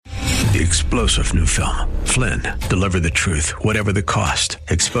The explosive new film, Flynn, deliver the truth, whatever the cost.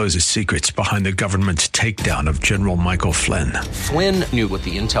 Exposes secrets behind the government's takedown of General Michael Flynn. Flynn knew what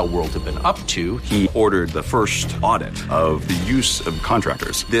the intel world had been up to. He ordered the first audit of the use of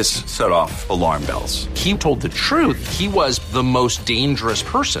contractors. This set off alarm bells. He told the truth. He was the most dangerous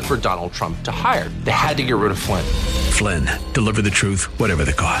person for Donald Trump to hire. They had to get rid of Flynn. Flynn, deliver the truth, whatever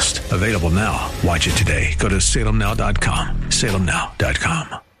the cost. Available now. Watch it today. Go to salemnow.com.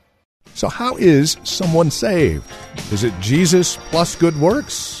 salemnow.com. So how is someone saved? Is it Jesus plus good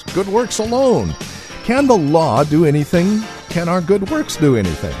works? Good works alone? Can the law do anything? Can our good works do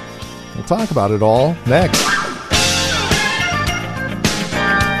anything? We'll talk about it all next.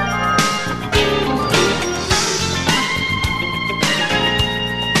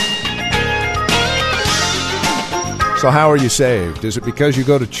 So how are you saved? Is it because you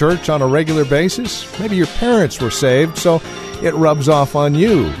go to church on a regular basis? Maybe your parents were saved, so it rubs off on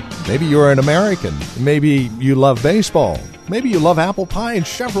you. Maybe you're an American. Maybe you love baseball. Maybe you love apple pie and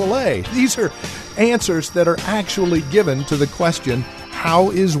Chevrolet. These are answers that are actually given to the question,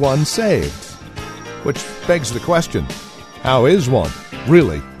 how is one saved? Which begs the question, how is one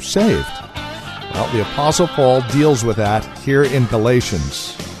really saved? Well, the Apostle Paul deals with that here in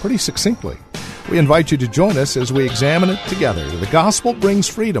Galatians pretty succinctly. We invite you to join us as we examine it together. The Gospel Brings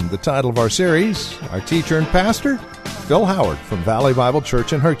Freedom, the title of our series. Our teacher and pastor, Phil Howard from Valley Bible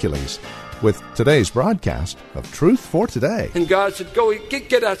Church in Hercules, with today's broadcast of Truth for Today. And God said, go,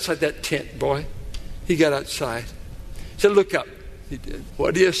 get outside that tent, boy. He got outside. He said, look up. He did.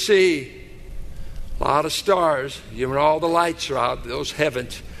 What do you see? A lot of stars. When all the lights are out, those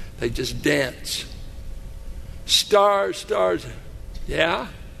heavens, they just dance. Stars, stars. Yeah?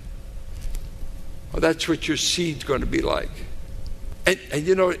 Well, that's what your seed's going to be like. And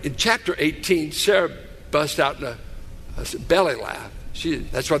in chapter 18, Sarah bust out in a belly laugh.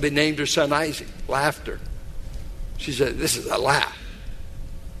 That's why they named her son Isaac, laughter. She said, this is a laugh.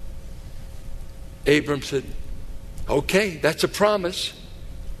 Abram said, okay, that's a promise.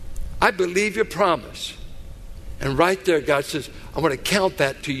 I believe your promise. And right there, God says, I'm going to count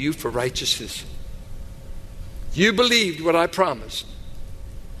that to you for righteousness. You believed what I promised.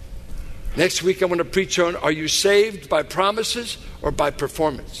 Next week, I'm going to preach on, are you saved by promises or by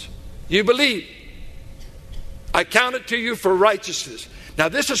performance? You believe. I count it to you for righteousness. Now,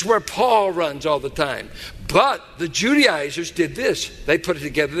 this is where Paul runs all the time. But the Judaizers did this. They put it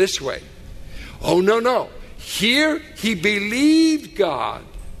together this way. Oh, no. Here, he believed God,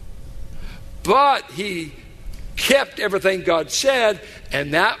 but he kept everything God said,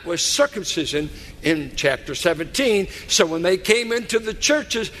 and that was circumcision in chapter 17. So when they came into the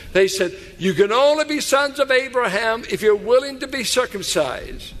churches, they said, you can only be sons of Abraham if you're willing to be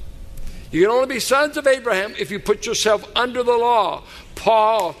circumcised. You can only be sons of Abraham if you put yourself under the law.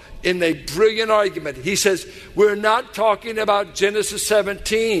 Paul, in a brilliant argument, he says, we're not talking about Genesis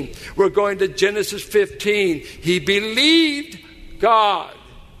 17. We're going to Genesis 15. He believed God.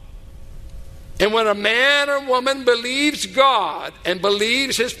 And when a man or woman believes God and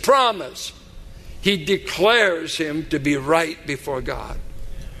believes his promise, he declares him to be right before God.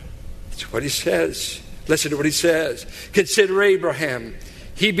 That's what he says. Listen to what he says. Consider Abraham.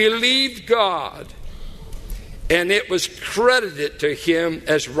 He believed God, and it was credited to him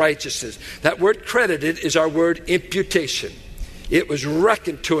as righteousness. That word credited is our word imputation. It was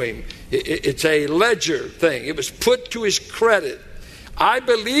reckoned to him. It's a ledger thing. It was put to his credit. I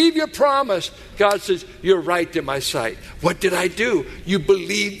believe your promise. God says, you're right in my sight. What did I do? You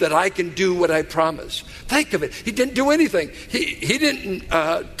believe that I can do what I promised. Think of it. He didn't do anything. He didn't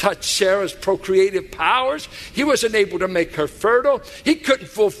touch Sarah's procreative powers. He wasn't able to make her fertile. He couldn't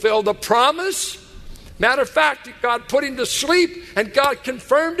fulfill the promise. Matter of fact, God put him to sleep, and God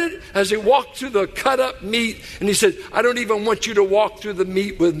confirmed it as he walked through the cut-up meat. And he said, I don't even want you to walk through the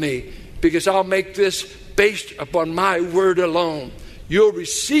meat with me, because I'll make this based upon my word alone. You'll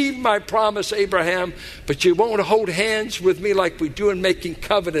receive my promise, Abraham, but you won't hold hands with me like we do in making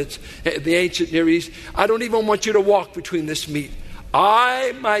covenants in the ancient Near East. I don't even want you to walk between this meat.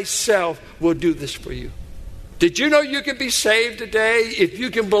 I myself will do this for you. Did you know you can be saved today if you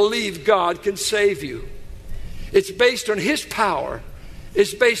can believe God can save you? It's based on his power.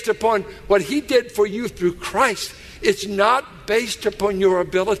 It's based upon what he did for you through Christ. It's not based upon your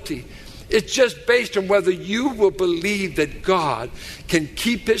ability. It's just based on whether you will believe that God can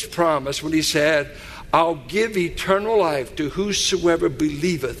keep his promise when he said, I'll give eternal life to whosoever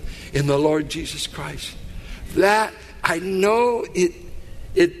believeth in the Lord Jesus Christ. That, I know it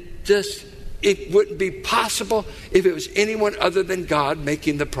wouldn't be possible if it was anyone other than God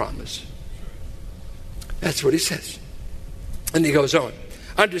making the promise. That's what he says. And he goes on.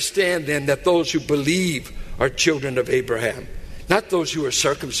 Understand then that those who believe are children of Abraham, not those who are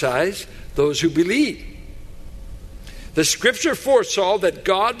circumcised, those who believe. The scripture foresaw that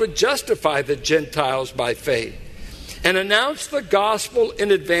God would justify the Gentiles by faith and announce the gospel in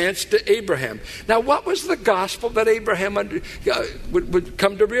advance to Abraham. Now, what was the gospel that Abraham would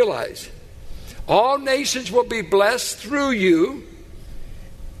come to realize? All nations will be blessed through you.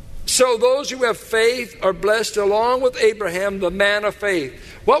 So those who have faith are blessed along with Abraham, the man of faith.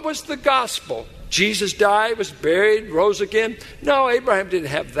 What was the gospel? Jesus died, was buried, rose again? No, Abraham didn't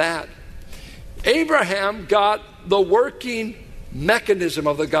have that. Abraham got the working mechanism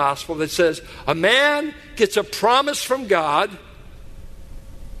of the gospel that says a man gets a promise from God,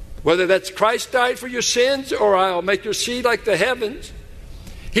 whether that's Christ died for your sins or I'll make your seed like the heavens.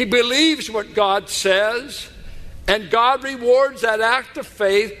 He believes what God says, and God rewards that act of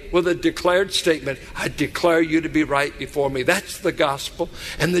faith with a declared statement. I declare you to be right before me. That's the gospel.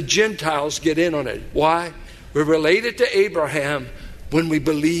 And the Gentiles get in on it. Why? We're related to Abraham when we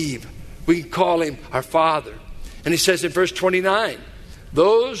believe. We can call him our father. And he says in verse 29,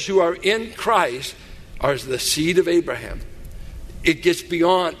 those who are in Christ are the seed of Abraham. It gets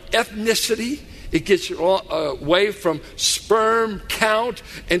beyond ethnicity. It gets away from sperm count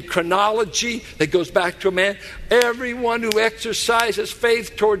and chronology that goes back to a man. Everyone who exercises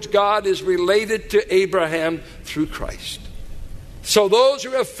faith towards God is related to Abraham through Christ. So those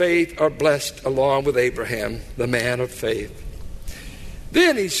who have faith are blessed along with Abraham, the man of faith.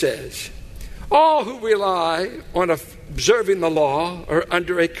 Then he says, all who rely on observing the law are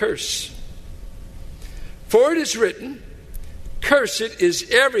under a curse. For it is written, cursed is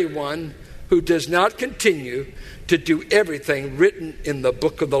everyone who does not continue to do everything written in the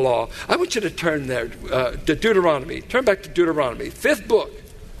book of the law. I want you to turn there to Deuteronomy. Turn back to Deuteronomy, 5th book,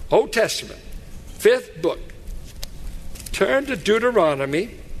 Old Testament, 5th book. Turn to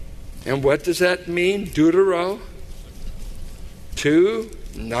Deuteronomy. And what does that mean? Deutero, two,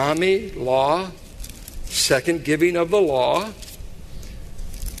 Nami, law, second giving of the law.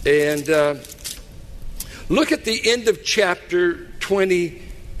 And look at the end of chapter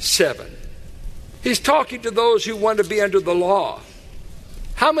 27. He's talking to those who want to be under the law.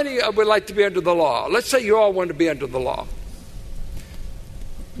 How many would like to be under the law? Let's say you all want to be under the law.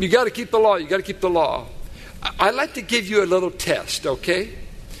 You got to keep the law. You got to keep the law. I'd like to give you a little test, okay?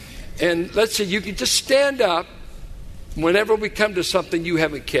 And let's say you can just stand up whenever we come to something you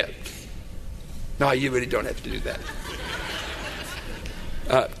haven't kept. No, you really don't have to do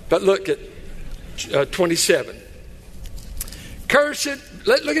that. But look at 27. Cursed,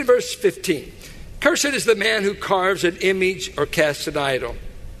 look at verse 15. Cursed is the man who carves an image or casts an idol.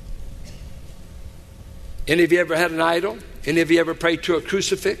 Any of you ever had an idol? Any of you ever prayed to a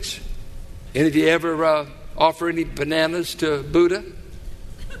crucifix? Any of you ever offer any bananas to Buddha?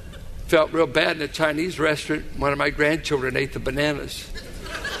 Felt real bad in a Chinese restaurant. One of my grandchildren ate the bananas.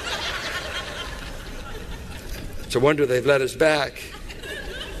 It's a wonder they've let us back.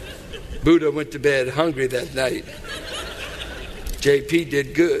 Buddha went to bed hungry that night. JP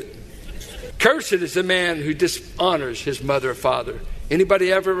did good. Cursed is the man who dishonors his mother or father.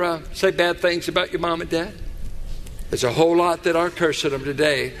 Anybody ever say bad things about your mom and dad? There's a whole lot that are cursing them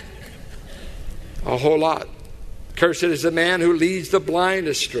today. A whole lot. Cursed is the man who leads the blind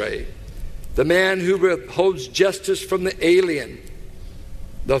astray. The man who withholds justice from the alien.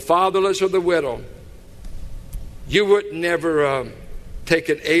 The fatherless or the widow. You would never take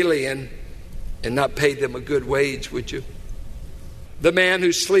an alien and not pay them a good wage, would you? The man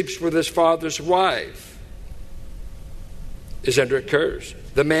who sleeps with his father's wife is under a curse.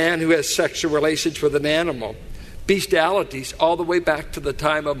 The man who has sexual relations with an animal. Bestialities all the way back to the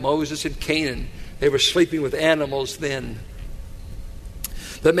time of Moses and Canaan. They were sleeping with animals then.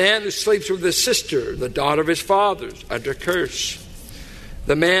 The man who sleeps with his sister, the daughter of his father's, under curse.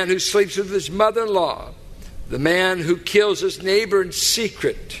 The man who sleeps with his mother-in-law. The man who kills his neighbor in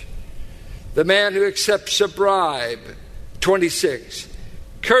secret. The man who accepts a bribe. 26.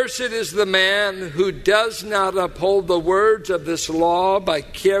 Cursed is the man who does not uphold the words of this law by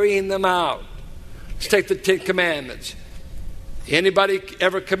carrying them out. Let's take the 10 Commandments. Anybody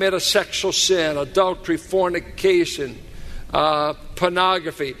ever commit a sexual sin, adultery, fornication,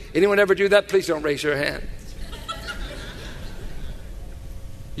 pornography? Anyone ever do that? Please don't raise your hand.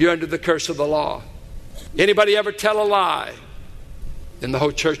 You're under the curse of the law. Anybody ever tell a lie? Then the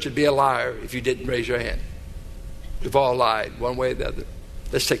whole church would be a liar if you didn't raise your hand. We've all lied one way or the other.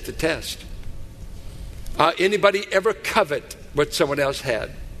 Let's take the test. Anybody ever covet what someone else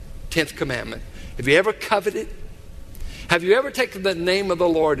had? 10th commandment. Have you ever coveted? Have you ever taken the name of the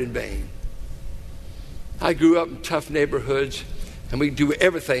Lord in vain? I grew up in tough neighborhoods. and we do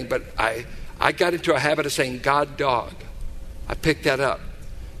everything, but I got into a habit of saying God dog. I picked that up.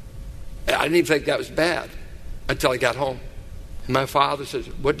 I didn't even think that was bad until I got home. And my father says,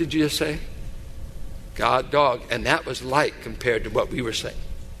 what did you just say? God dog. And that was light compared to what we were saying.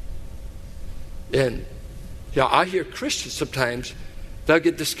 And I hear Christians sometimes, they'll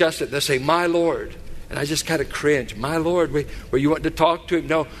get disgusted. They'll say, my Lord. And I just kind of cringe. My Lord, were you wanting to talk to him?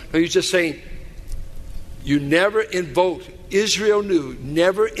 No, you're just saying, you never invoked, Israel knew,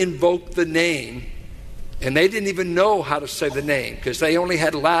 never invoked the name. And they didn't even know how to say the name because they only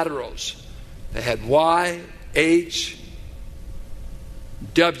had laterals. They had Y, H,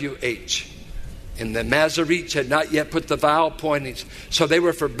 WH. And the Masoretes had not yet put the vowel pointings. So they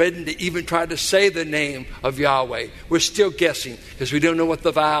were forbidden to even try to say the name of Yahweh. We're still guessing because we don't know what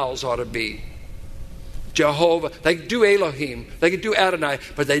the vowels ought to be. Jehovah. They could do Elohim. They could do Adonai.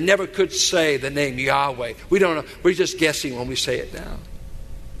 But they never could say the name Yahweh. We don't know. We're just guessing when we say it now.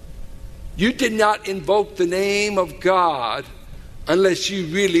 You did not invoke the name of God unless you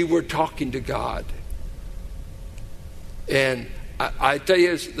really were talking to God. And I tell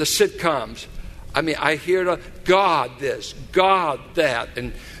you, the sitcoms, I hear God this, God that,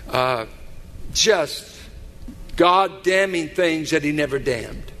 and just God damning things that he never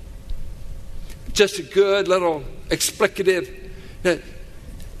damned. Just a good little explicative. Now,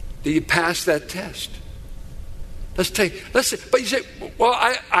 do you pass that test? Let's see. But you say, well,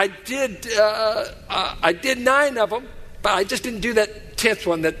 I did 9 of them, but I just didn't do that 10th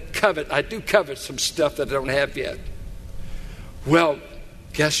one that covet. I do covet some stuff that I don't have yet. Well,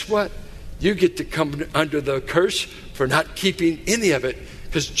 guess what? You get to come under the curse for not keeping any of it.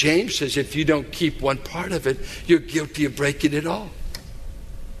 Because James says if you don't keep one part of it, you're guilty of breaking it all.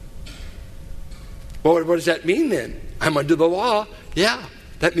 Well, what does that mean then? I'm under the law. Yeah,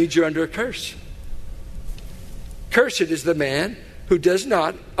 that means you're under a curse. Cursed is the man who does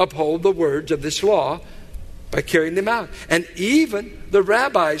not uphold the words of this law by carrying them out. And even the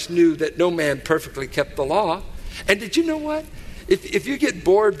rabbis knew that no man perfectly kept the law. And did you know what? If you get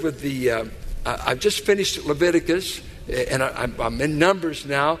bored with the, I've just finished Leviticus, and I'm in Numbers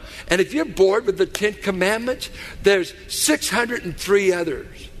now. And if you're bored with the 10 Commandments, there's 603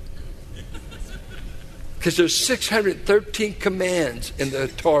 others. Because there's 613 commands in the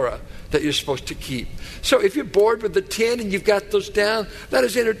Torah that you're supposed to keep. So if you're bored with the 10 and you've got those down, let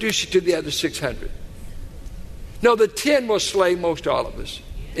us introduce you to the other 600. No, the 10 will slay most all of us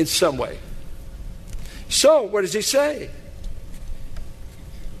in some way. So what does he say?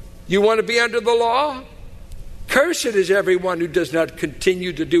 You want to be under the law? Cursed is everyone who does not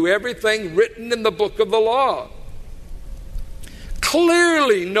continue to do everything written in the book of the law.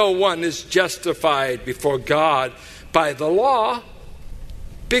 Clearly no one is justified before God by the law,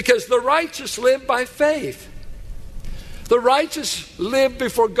 because the righteous live by faith. The righteous live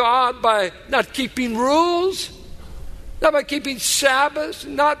before God by not keeping rules, not by keeping Sabbaths,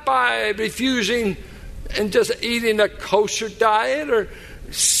 not by refusing and just eating a kosher diet or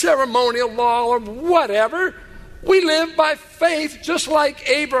ceremonial law or whatever. We live by faith just like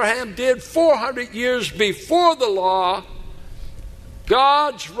Abraham did 400 years before the law.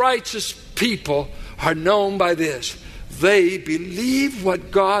 God's righteous people are known by this. They believe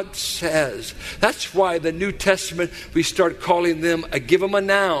what God says. That's why the New Testament, we start calling them, give them a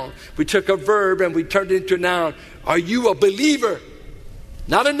noun. We took a verb and we turned it into a noun. Are you a believer?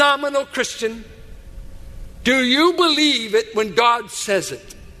 Not a nominal Christian. Do you believe it when God says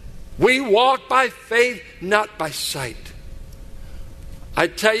it? We walk by faith, not by sight. I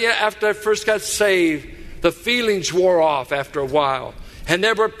tell you, after I first got saved, the feelings wore off after a while. And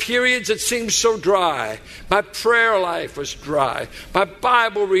there were periods that seemed so dry. My prayer life was dry. My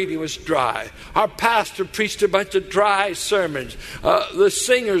Bible reading was dry. Our pastor preached a bunch of dry sermons. The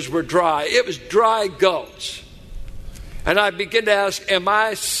singers were dry. It was dry gulps. And I began to ask, am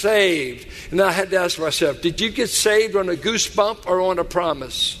I saved? And I had to ask myself, did you get saved on a goosebump or on a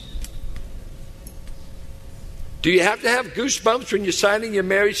promise? Do you have to have goosebumps when you're signing your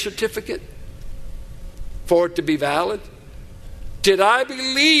marriage certificate for it to be valid? Did I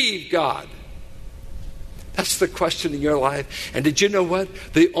believe God? That's the question in your life. And did you know what?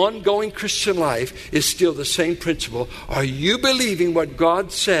 The ongoing Christian life is still the same principle. Are you believing what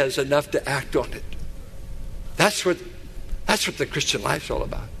God says enough to act on it? That's what the Christian life's all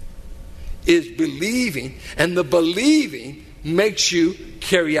about. Is believing, and the believing makes you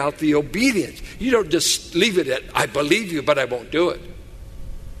carry out the obedience. You don't just leave it at, I believe you, but I won't do it.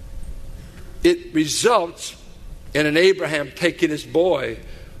 It results in an Abraham taking his boy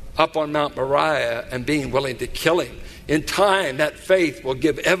up on Mount Moriah and being willing to kill him. In time, that faith will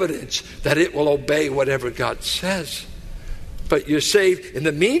give evidence that it will obey whatever God says. but you're saved. In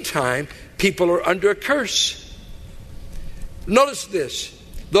the meantime, people are under a curse. Notice this.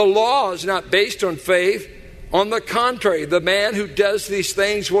 The law is not based on faith. On the contrary, the man who does these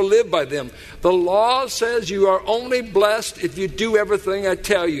things will live by them. The law says you are only blessed if you do everything I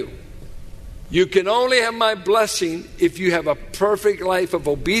tell you. You can only have my blessing if you have a perfect life of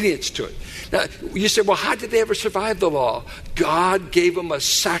obedience to it. Now, you say, well, how did they ever survive the law? God gave them a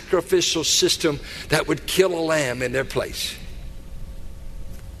sacrificial system that would kill a lamb in their place.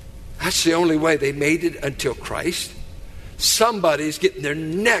 That's the only way they made it until Christ. Somebody's getting their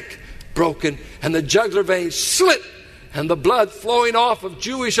neck broken and the jugular vein slit and the blood flowing off of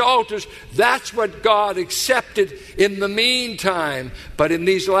Jewish altars. That's what God accepted in the meantime. But in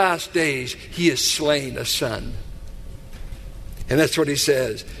these last days, he has slain a son. And that's what he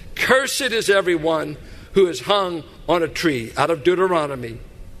says. Cursed is everyone who is hung on a tree, out of Deuteronomy.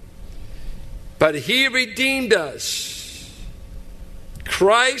 But he redeemed us.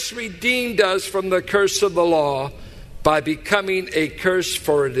 Christ redeemed us from the curse of the law by becoming a curse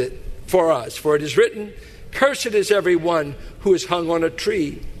for us. For it is written, cursed is everyone who is hung on a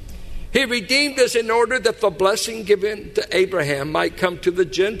tree. He redeemed us in order that the blessing given to Abraham might come to the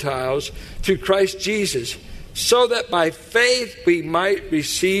Gentiles through Christ Jesus, so that by faith we might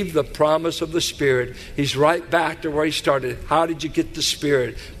receive the promise of the Spirit. He's right back to where he started. How did you get the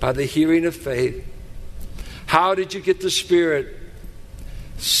Spirit? By the hearing of faith. How did you get the Spirit?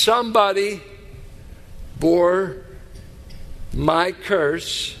 Somebody bore my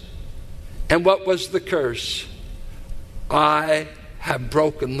curse. And what was the curse? I have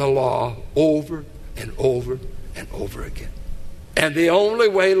broken the law over and over and over again. And the only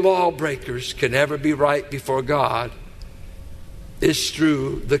way lawbreakers can ever be right before God is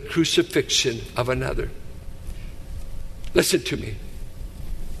through the crucifixion of another. Listen to me.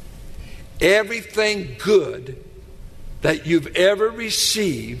 Everything good that you've ever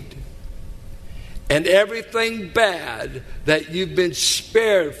received and everything bad that you've been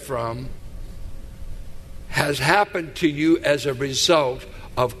spared from has happened to you as a result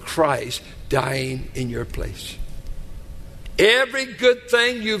of Christ dying in your place. Every good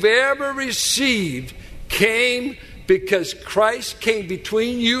thing you've ever received came because Christ came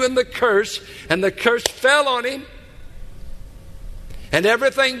between you and the curse fell on him. And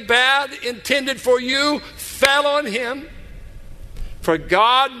everything bad intended for you fell on him. For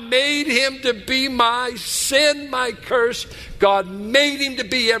God made him to be my sin, my curse. God made him to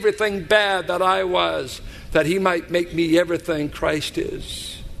be everything bad that I was, that he might make me everything Christ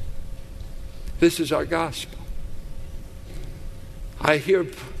is. This is our gospel. I hear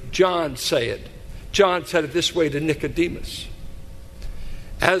John say it. John said it this way to Nicodemus.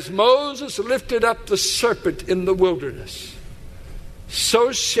 As Moses lifted up the serpent in the wilderness,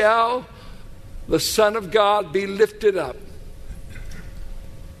 so shall the Son of God be lifted up.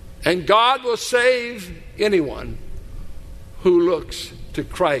 And God will save anyone who looks to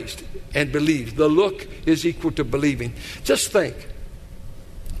Christ and believes. The look is equal to believing. Just think.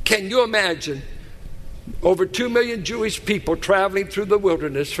 Can you imagine over 2 million Jewish people traveling through the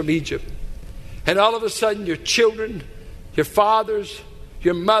wilderness from Egypt? And all of a sudden your children, your fathers,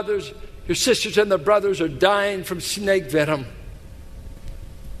 your mothers, your sisters and their brothers are dying from snake venom.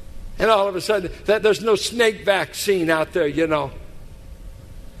 And all of a sudden there's no snake vaccine out there, you know.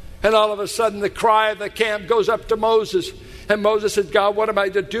 And all of a sudden the cry of the camp goes up to Moses. And Moses said, God, what am I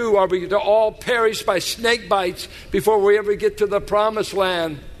to do? Are we to all perish by snake bites before we ever get to the promised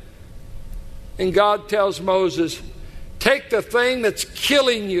land? And God tells Moses, take the thing that's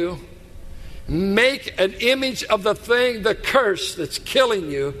killing you, make an image of the thing, the curse that's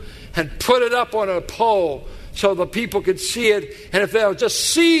killing you, and put it up on a pole so the people can see it. And if they'll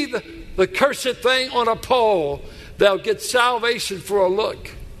just see the cursed thing on a pole, they'll get salvation for a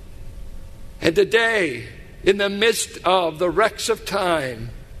look. And today, in the midst of the wrecks of time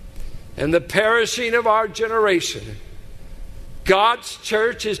and the perishing of our generation, God's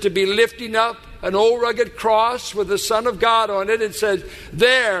church is to be lifting up an old rugged cross with the Son of God on it and says,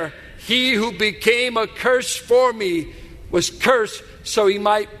 there, he who became a curse for me was cursed so he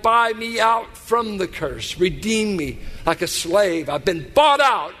might buy me out from the curse, redeem me like a slave. I've been bought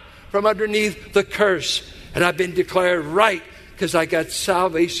out from underneath the curse, and I've been declared right because I got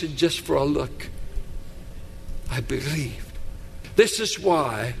salvation just for a look. I believed. This is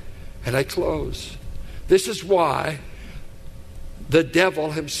why, and I close, this is why the devil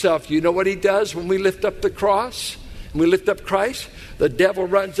himself, you know what he does when we lift up the cross? When we lift up Christ, the devil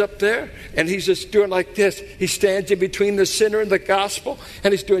runs up there and he's just doing like this. He stands in between the sinner and the gospel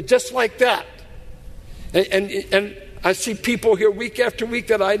and he's doing just like that. And I see people here week after week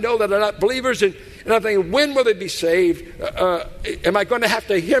that I know that are not believers, and And I'm thinking, when will they be saved? Am I going to have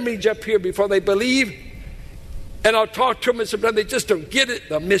to hear me up here before they believe? And I'll talk to them, and sometimes they just don't get it.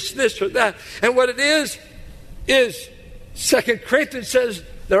 They'll miss this or that. And what it is 2 Corinthians says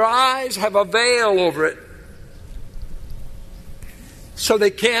their eyes have a veil over it, so they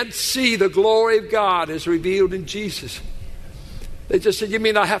can't see the glory of God as revealed in Jesus. They just said, you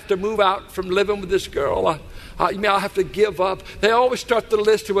mean I have to move out from living with this girl? You mean I'll have to give up? They always start the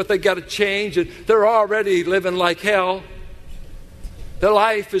list of what they got to change, and they're already living like hell. Their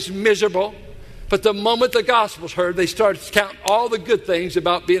life is miserable. But the moment the gospel's heard, they start counting all the good things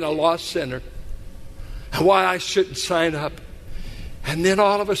about being a lost sinner and why I shouldn't sign up. And then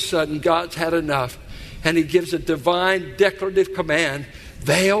all of a sudden, God's had enough, and he gives a divine declarative command,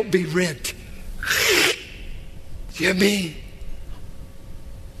 veil be rent. You mean?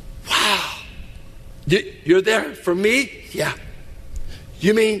 Wow. You're there for me? Yeah.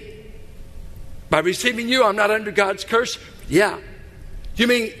 You mean by receiving you, I'm not under God's curse? Yeah. You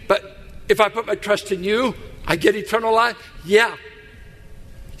mean, but if I put my trust in you, I get eternal life? Yeah.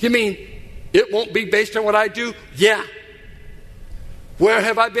 You mean it won't be based on what I do? Yeah. Where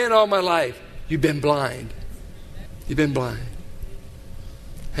have I been all my life? You've been blind. You've been blind.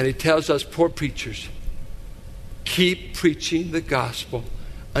 And he tells us poor preachers, keep preaching the gospel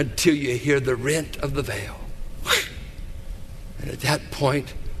until you hear the rent of the veil. And at that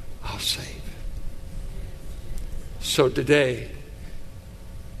point, I'll save. So today,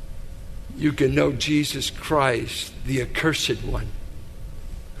 you can know Jesus Christ, the accursed one,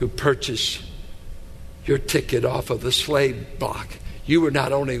 who purchased your ticket off of the slave block. You were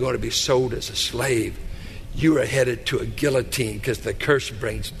not only going to be sold as a slave, you were headed to a guillotine because the curse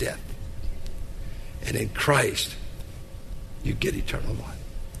brings death. And in Christ, you get eternal life.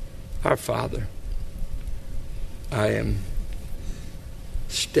 Our Father, I am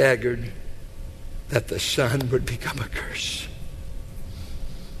staggered that the Son would become a curse.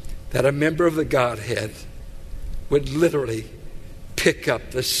 That a member of the Godhead would literally pick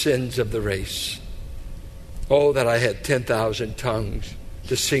up the sins of the race. Oh, that I had 10,000 tongues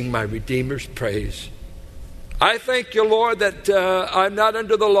to sing my Redeemer's praise. I thank you, Lord, that I'm not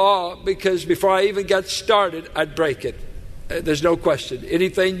under the law, because before I even got started, I'd break it. There's no question.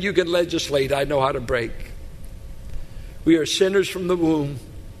 Anything you can legislate, I know how to break. We are sinners from the womb.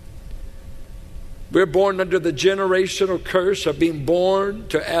 We're born under the generational curse of being born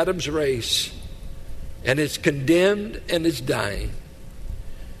to Adam's race. And it's condemned and it's dying.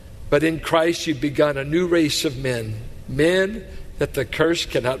 But in Christ you've begun a new race of men. Men that the curse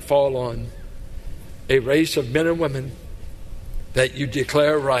cannot fall on. A race of men and women that you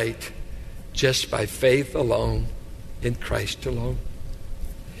declare right just by faith alone, in Christ alone.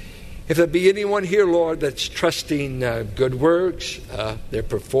 If there be anyone here, Lord, that's trusting good works, their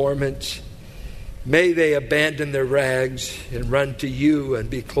performance, may they abandon their rags and run to you and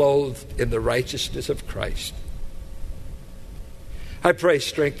be clothed in the righteousness of Christ. I pray,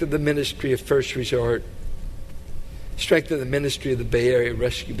 strengthen the ministry of First Resort. Strengthen the ministry of the Bay Area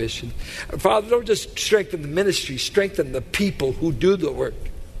Rescue Mission. Father, don't just strengthen the ministry, strengthen the people who do the work.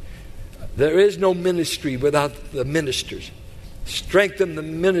 There is no ministry without the ministers. Strengthen the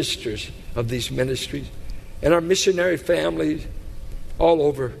ministers of these ministries and our missionary families all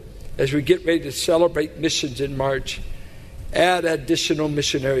over as we get ready to celebrate missions in March. Add additional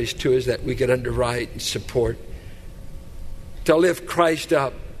missionaries to us that we can underwrite and support to lift Christ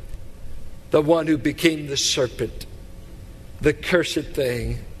up, the one who became the serpent, the cursed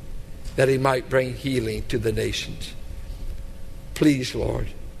thing, that he might bring healing to the nations. Please, Lord,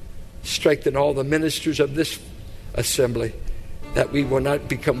 strengthen all the ministers of this assembly, that we will not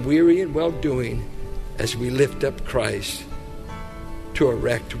become weary in well-doing as we lift up Christ to a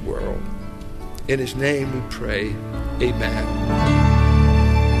wrecked world. In his name we pray. Amen.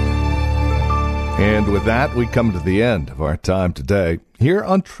 And with that, we come to the end of our time today here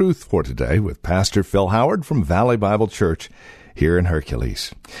on Truth for Today with Pastor Phil Howard from Valley Bible Church here in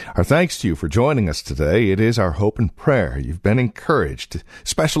Hercules. Our thanks to you for joining us today. It is our hope and prayer you've been encouraged,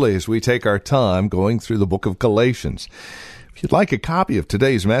 especially as we take our time going through the book of Galatians. If you'd like a copy of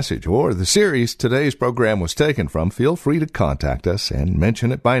today's message or the series today's program was taken from, feel free to contact us and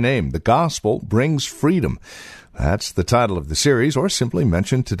mention it by name. The Gospel Brings Freedom. That's the title of the series, or simply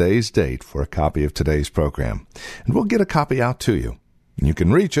mention today's date for a copy of today's program. And we'll get a copy out to you. You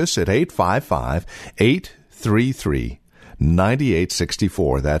can reach us at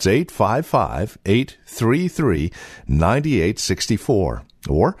 855-833-9864. That's 855-833-9864.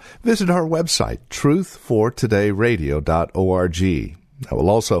 Or visit our website, truthfortodayradio.org. I will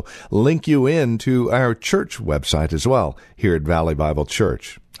also link you in to our church website as well, here at Valley Bible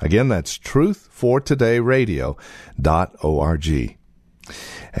Church. Again, that's truthfortodayradio.org.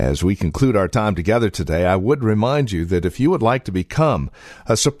 As we conclude our time together today, I would remind you that if you would like to become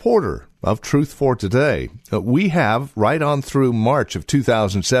a supporter of Truth for Today, we have, right on through March of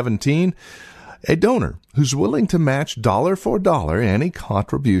 2017, a donor who's willing to match dollar for dollar any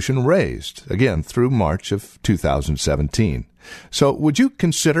contribution raised, again, through March of 2017. So would you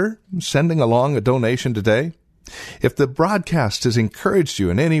consider sending along a donation today? If the broadcast has encouraged you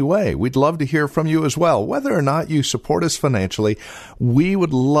in any way, we'd love to hear from you as well. Whether or not you support us financially, we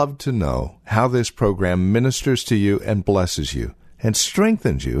would love to know how this program ministers to you and blesses you and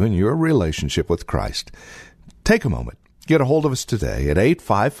strengthens you in your relationship with Christ. Take a moment. Get a hold of us today at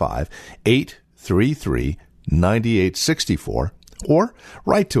 855-833-9864 or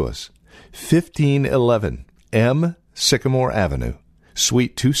write to us, 1511 M. Sycamore Avenue,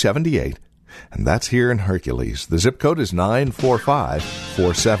 Suite 278, and that's here in Hercules. The zip code is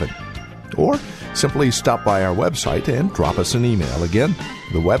 94547. Or simply stop by our website and drop us an email. Again,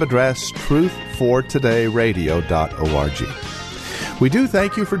 the web address, truthfortodayradio.org. We do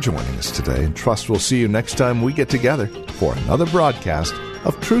thank you for joining us today and trust we'll see you next time we get together for another broadcast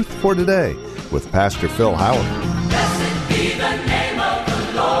of Truth for Today with Pastor Phil Howard.